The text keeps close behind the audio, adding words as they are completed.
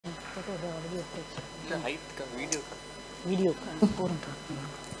I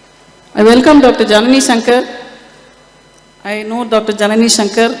welcome Dr. Janani Shankar. I know Dr. Janani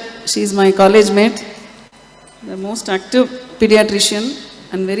Shankar. She is my college mate, the most active pediatrician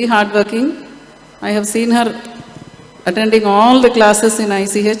and very hardworking. I have seen her attending all the classes in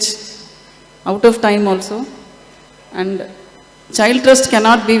ICH, out of time also. And Child Trust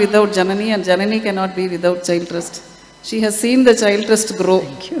cannot be without Janani, and Janani cannot be without Child Trust. She has seen the Child Trust grow.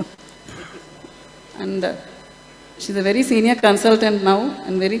 Thank you. And she's a very senior consultant now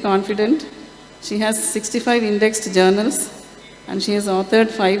and very confident. She has 65 indexed journals and she has authored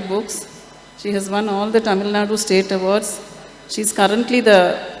 5 books. She has won all the Tamil Nadu state awards. She's currently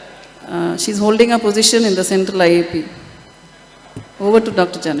she's holding a position in the Central IAP. Over to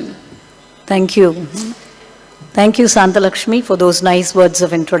Dr. Janani. Thank you. Thank you, Santalakshmi, for those nice words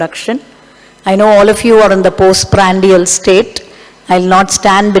of introduction. I know all of you are in the postprandial state. I'll not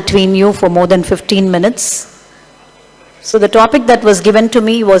stand between you for more than 15 minutes. So the topic that was given to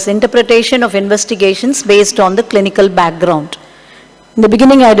me was interpretation of investigations based on the clinical background. In the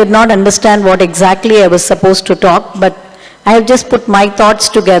beginning, I did not understand what exactly I was supposed to talk, but I have just put my thoughts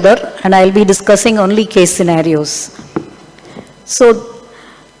together and I'll be discussing only case scenarios. So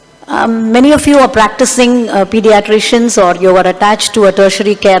many of you are practicing pediatricians, or you are attached to a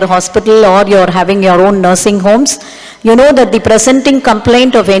tertiary care hospital, or you're having your own nursing homes. You know that the presenting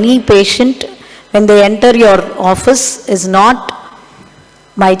complaint of any patient when they enter your office is not,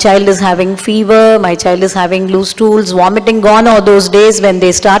 my child is having fever, my child is having loose stools, vomiting. Gone are those days when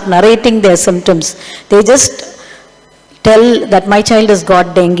they start narrating their symptoms. They just tell that my child has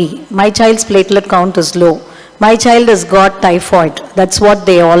got dengue, my child's platelet count is low, my child has got typhoid. That's what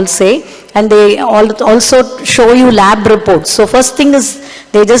they all say. And they also show you lab reports. So first thing is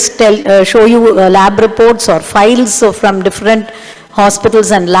they just show you lab reports or files from different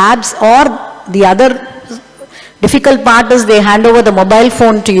hospitals and labs, or the other difficult part is they hand over the mobile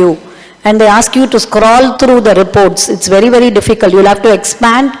phone to you and they ask you to scroll through the reports. It's very, very difficult. You'll have to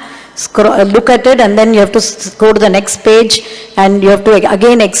expand, look at it, and then you have to go to the next page and you have to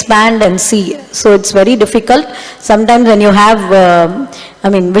again expand and see. So it's very difficult. Sometimes when you have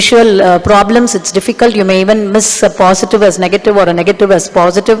visual problems, it's difficult. You may even miss a positive as negative or a negative as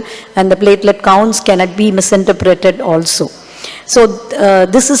positive, and the platelet counts cannot be misinterpreted also. So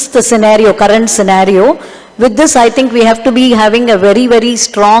this is the scenario, current scenario. With this, I think we have to be having a very, very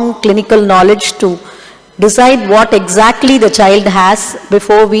strong clinical knowledge to decide what exactly the child has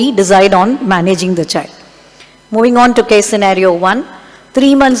before we decide on managing the child. Moving on to case scenario 1.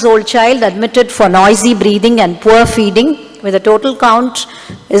 3 months old child admitted for noisy breathing and poor feeding with a total count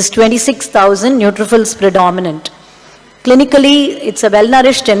is 26,000, neutrophils predominant. Clinically, it's a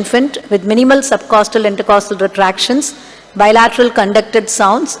well-nourished infant with minimal subcostal intercostal retractions, bilateral conducted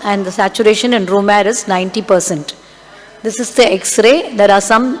sounds, and the saturation in room air is 90%. This is the X-ray. There are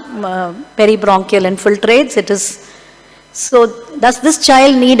some peribronchial infiltrates. So does this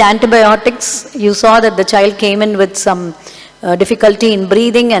child need antibiotics? You saw that the child came in with some difficulty in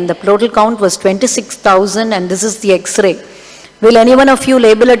breathing and the total count was 26,000, and this is the X-ray. Will any one of you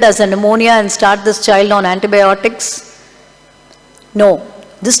label it as a pneumonia and start this child on antibiotics? No.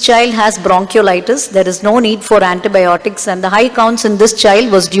 This child has bronchiolitis. There is no need for antibiotics, and the high counts in this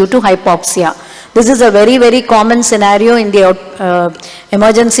child was due to hypoxia. This is a very, very common scenario in the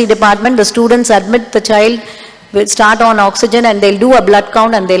emergency department. The students admit the child, will start on oxygen, and they'll do a blood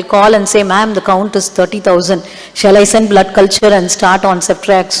count and they'll call and say, ma'am, the count is 30,000. Shall I send blood culture and start on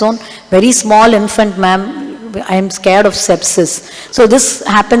ceftriaxone? Very small infant, ma'am. I am scared of sepsis. So this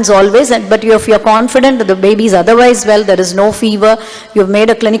happens always, but if you're confident that the baby is otherwise well, there is no fever, you've made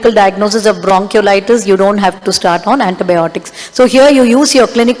a clinical diagnosis of bronchiolitis, you don't have to start on antibiotics. So here you use your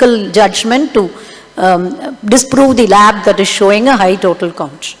clinical judgment to disprove the lab that is showing a high total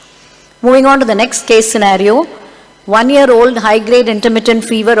count. Moving on to the next case scenario. 1-year-old high-grade intermittent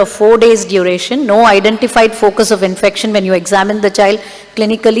fever of 4 days duration, no identified focus of infection when you examine the child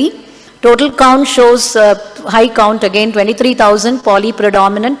clinically. Total count shows high count, again 23,000,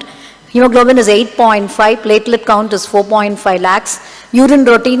 polypredominant. Hemoglobin is 8.5, platelet count is 4.5 lakhs. Urine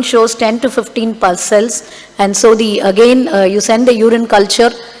routine shows 10 to 15 pulse cells. And so you send the urine culture.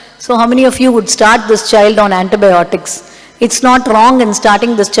 So how many of you would start this child on antibiotics? It's not wrong in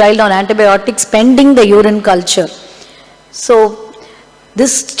starting this child on antibiotics pending the urine culture. So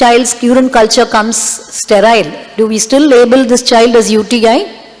this child's urine culture comes sterile. Do we still label this child as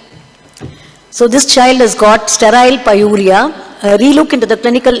UTI? So this child has got sterile pyuria. A relook into the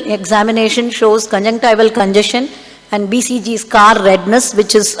clinical examination shows conjunctival congestion and BCG scar redness,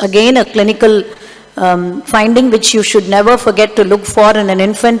 which is again a clinical finding which you should never forget to look for in an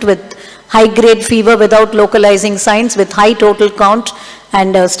infant with high-grade fever without localizing signs with high total count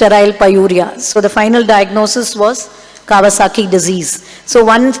and sterile pyuria. So the final diagnosis was Kawasaki disease. So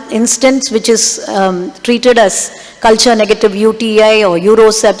one instance which is treated as culture negative UTI or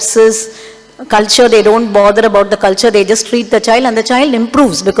urosepsis, culture, they don't bother about the culture, they just treat the child and the child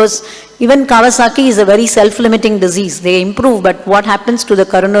improves, because even Kawasaki is a very self-limiting disease. They improve, but what happens to the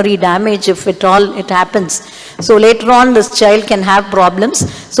coronary damage if at all it happens? So later on this child can have problems.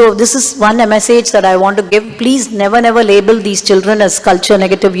 So this is one message that I want to give. Please never label these children as culture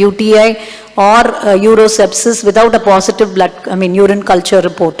negative UTI or urosepsis without a positive urine culture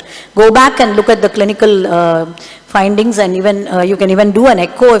report. Go back and look at the clinical findings, and even you can even do an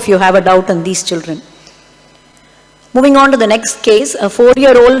echo if you have a doubt on these children. Moving on to the next case, a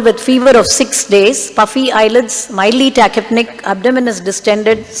 4-year-old with fever of 6 days, puffy eyelids, mildly tachypnic, abdomen is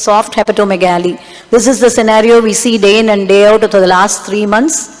distended, soft hepatomegaly. This is the scenario we see day in and day out for the last 3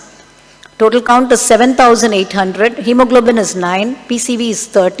 months. Total count is 7,800, hemoglobin is 9, PCV is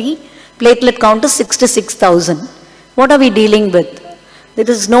 30, platelet count is 66,000. What are we dealing with? There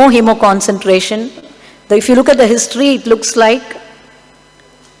is no hemoconcentration. If you look at the history, it looks like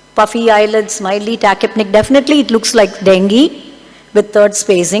puffy eyelids, mildly tachypnic. Definitely it looks like dengue with third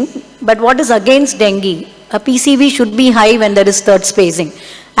spacing. But what is against dengue? A PCV should be high when there is third spacing.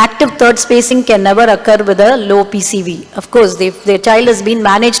 Active third spacing can never occur with a low PCV. Of course, if the child has been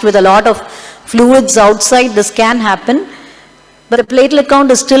managed with a lot of fluids outside, this can happen. But the platelet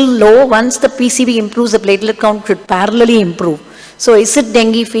count is still low. Once the PCV improves, the platelet count should parallelly improve. So is it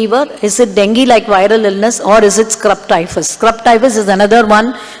dengue fever? Is it dengue like viral illness, or is it scrub typhus? Scrub typhus is another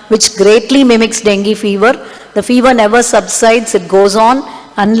one which greatly mimics dengue fever. The fever never subsides, it goes on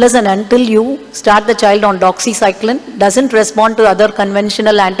unless and until you start the child on doxycycline, doesn't respond to other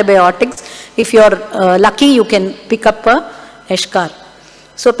conventional antibiotics. If you're lucky, you can pick up a eschar.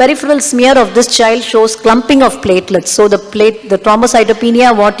 So peripheral smear of this child shows clumping of platelets. So the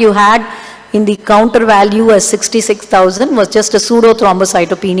thrombocytopenia, what you had in the counter value as 66,000 was just a pseudo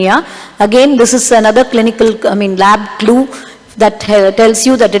thrombocytopenia. Again, this is another clinical, lab clue that tells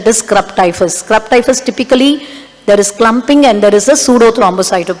you that it is scrub typhus. Scrub typhus, typically there is clumping and there is a pseudo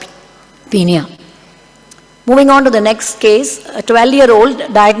thrombocytopenia. Moving on to the next case, a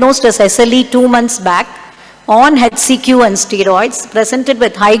 12-year-old diagnosed as SLE 2 months back on HCQ and steroids, presented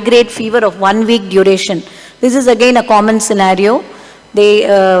with high-grade fever of 1 week duration. This is again a common scenario.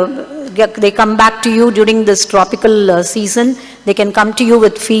 They come back to you during this tropical season. They can come to you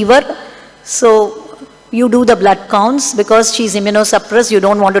with fever. So you do the blood counts. Because she's immunosuppressed, you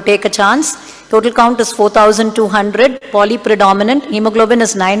don't want to take a chance. Total count is 4,200, polypredominant, hemoglobin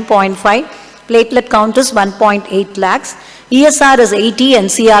is 9.5, platelet count is 1.8 lakhs, ESR is 80 and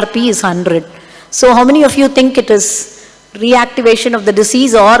CRP is 100. So how many of you think it is reactivation of the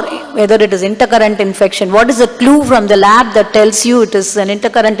disease or whether it is intercurrent infection? What is a clue from the lab that tells you it is an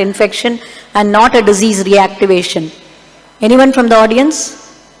intercurrent infection and not a disease reactivation? Anyone from the audience?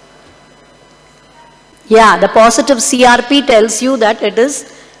 Yeah, the positive CRP tells you that it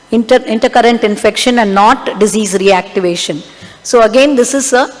is intercurrent infection and not disease reactivation. So again, this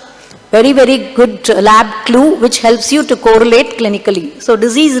is a very good lab clue which helps you to correlate clinically. So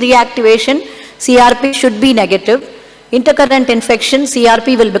disease reactivation, CRP should be negative. Intercurrent infection,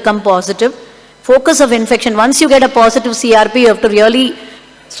 CRP will become positive. Focus of infection, once you get a positive CRP, you have to really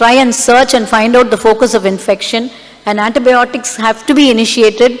try and search and find out the focus of infection, and antibiotics have to be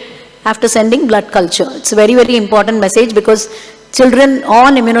initiated after sending blood culture. It's a very important message, because children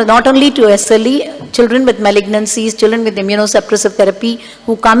on not only to SLE, children with malignancies, children with immunosuppressive therapy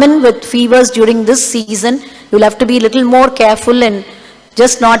who come in with fevers during this season, you'll have to be a little more careful and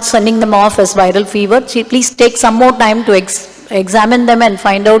just not sending them off as viral fever. Please take some more time to examine them and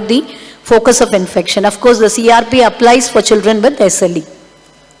find out the focus of infection. Of course, the CRP applies for children with SLE.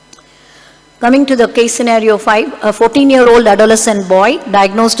 Coming to the case scenario 5, a 14-year-old adolescent boy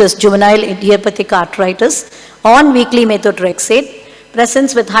diagnosed as juvenile idiopathic arthritis on weekly methotrexate,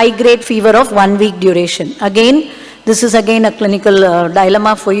 presents with high-grade fever of 1 week duration. Again, this is again a clinical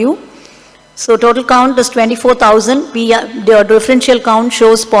dilemma for you. So total count is 24,000, the differential count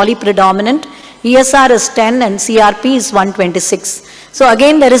shows polypredominant, ESR is 10 and CRP is 126. So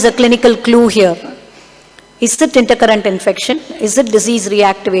again there is a clinical clue here. Is it intercurrent infection? Is it disease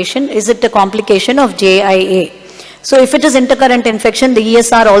reactivation? Is it a complication of JIA? So if it is intercurrent infection, the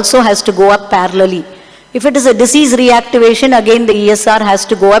ESR also has to go up parallelly. If it is a disease reactivation, again the ESR has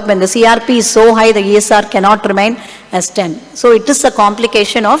to go up. When the CRP is so high, the ESR cannot remain as 10. So it is a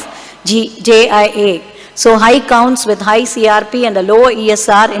complication of JIA. So high counts with high CRP and a low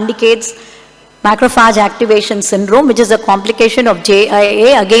ESR indicates macrophage activation syndrome, which is a complication of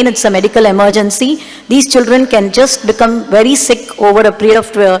JIA. Again, it's a medical emergency. These children can just become very sick over a period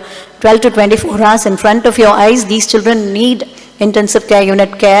of 12 to 24 hours in front of your eyes. These children need intensive care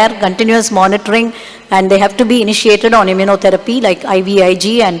unit care, continuous monitoring, and they have to be initiated on immunotherapy like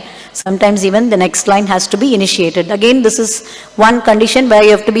IVIG, and sometimes even the next line has to be initiated. Again, this is one condition where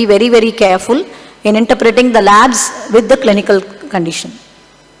you have to be very, very careful in interpreting the labs with the clinical condition.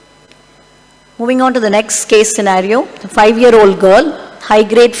 Moving on to the next case scenario, a 5-year-old girl,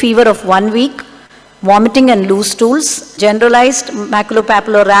 high-grade fever of 1 week, vomiting and loose stools, generalized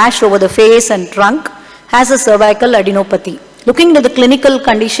maculopapular rash over the face and trunk, has a cervical adenopathy. Looking to the clinical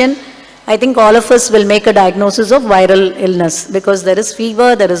condition, I think all of us will make a diagnosis of viral illness because there is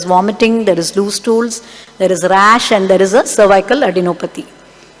fever, there is vomiting, there is loose stools, there is rash, and there is a cervical adenopathy.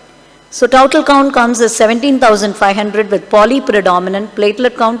 So total count comes as 17,500 with polypredominant,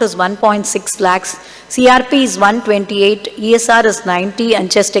 platelet count is 1.6 lakhs, CRP is 128, ESR is 90,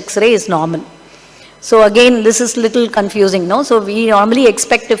 and chest X-ray is normal. So again, this is little confusing, no? So we normally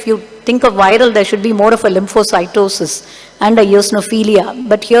expect, if you think of viral, there should be more of a lymphocytosis and a eosinophilia.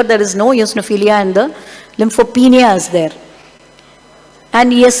 But here there is no eosinophilia and the lymphopenia is there.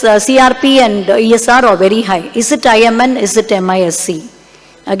 And yes, CRP and ESR are very high. Is it IMN? Is it MISC?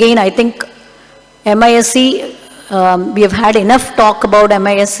 Again, I think MISC, we have had enough talk about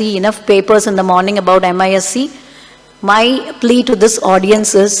MISC, enough papers in the morning about MISC. My plea to this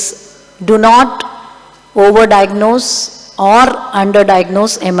audience is, do not overdiagnose or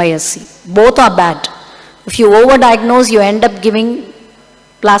underdiagnose MISC. Both are bad. If you overdiagnose, you end up giving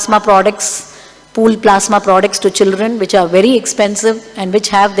plasma products, pooled plasma products to children, which are very expensive and which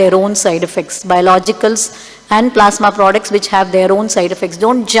have their own side effects. Biologicals and plasma products which have their own side effects.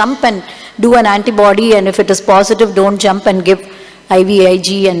 Don't jump and do an antibody, and if it is positive, don't jump and give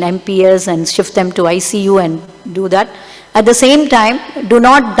IVIG and MPS and shift them to ICU and do that. At the same time, do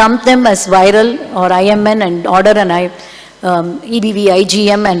not dump them as viral or IMN and order an EBV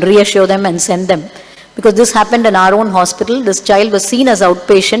IgM and reassure them and send them. Because this happened in our own hospital. This child was seen as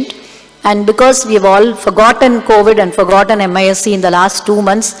outpatient, and because we have all forgotten COVID and forgotten MISC in the last 2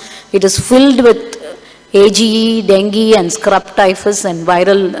 months, it is filled with AGE, dengue and scrub typhus and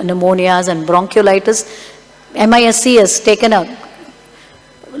viral pneumonias and bronchiolitis. MISC has taken a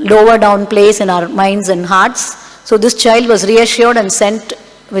lower down place in our minds and hearts. So this child was reassured and sent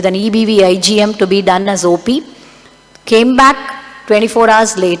with an EBV IgM to be done as OP. Came back 24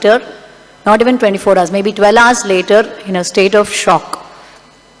 hours later, not even 24 hours, maybe 12 hours later in a state of shock.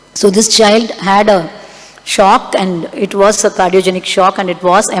 So this child had a shock, and it was a cardiogenic shock, and it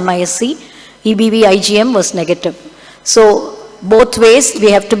was MISC. EBV IgM was negative. So both ways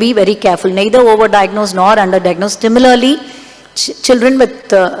we have to be very careful, neither overdiagnose nor underdiagnose. Similarly, children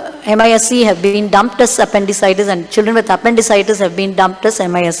with MISC have been dumped as appendicitis, and children with appendicitis have been dumped as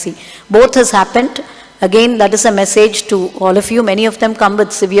MISC. Both has happened. Again, that is a message to all of you. Many of them come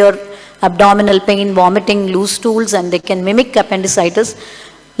with severe abdominal pain, vomiting, loose stools, and they can mimic appendicitis.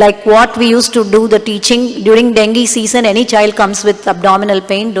 Like what we used to do the teaching during dengue season, any child comes with abdominal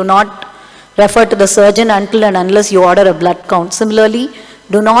pain, do not refer to the surgeon until and unless you order a blood count. Similarly,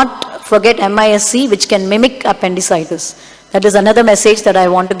 do not forget MISC, which can mimic appendicitis. That is another message that I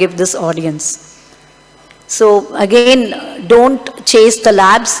want to give this audience. So again, don't chase the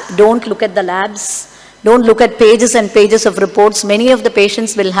labs, don't look at the labs, don't look at pages and pages of reports. Many of the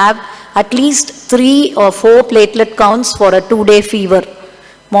patients will have at least 3 or 4 platelet counts for a 2-day fever.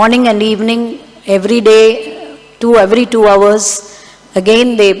 Morning and evening, every day, every 2 hours.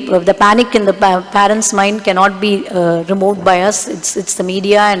 Again, the panic in the parents' mind cannot be removed by us. It's the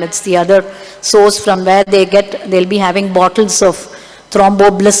media and it's the other source from where they'll be having bottles of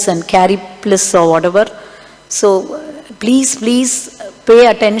Thrombobliss and Cariplis or whatever. So please pay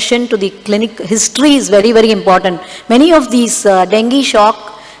attention to the clinic. History is very, very important. Many of these dengue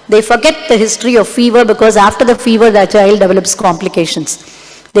shock, they forget the history of fever because after the fever, the child develops complications.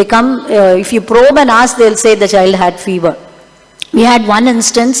 They come, if you probe and ask, they'll say the child had fever. We had one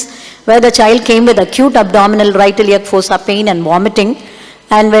instance where the child came with acute abdominal right iliac fossa pain and vomiting,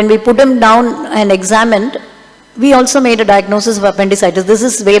 and when we put him down and examined, we also made a diagnosis of appendicitis. This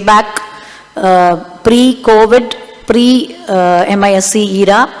is way back pre-COVID, pre-MISC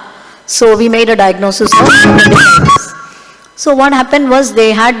era. So we made a diagnosis of appendicitis. So what happened was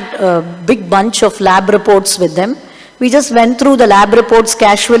they had a big bunch of lab reports with them. We just went through the lab reports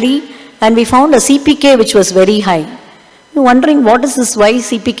casually and we found a CPK which was very high. We're wondering what is this, why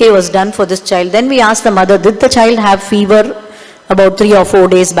CPK was done for this child. Then we asked the mother, did the child have fever about 3 or 4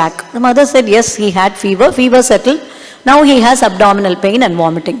 days back? The mother said, yes, he had fever, fever settled. Now he has abdominal pain and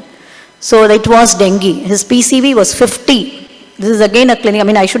vomiting. So it was dengue. His PCV was 50. This is again a clinic. I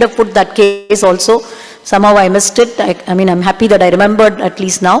mean, I should have put that case also. Somehow I missed it. I mean, I'm happy that I remembered at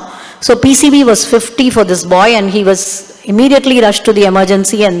least now. So PCV was 50 for this boy, and he was immediately rushed to the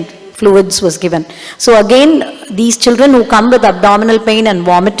emergency and fluids was given. So again, these children who come with abdominal pain and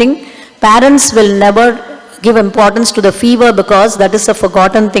vomiting, parents will never give importance to the fever because that is a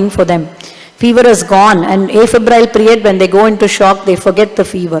forgotten thing for them. Fever is gone, and afebrile period, when they go into shock, they forget the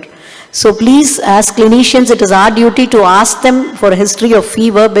fever. So please, as clinicians, it is our duty to ask them for a history of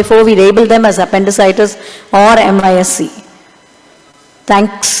fever before we label them as appendicitis or MISC.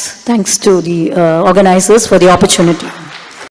 Thanks to the organizers for the opportunity.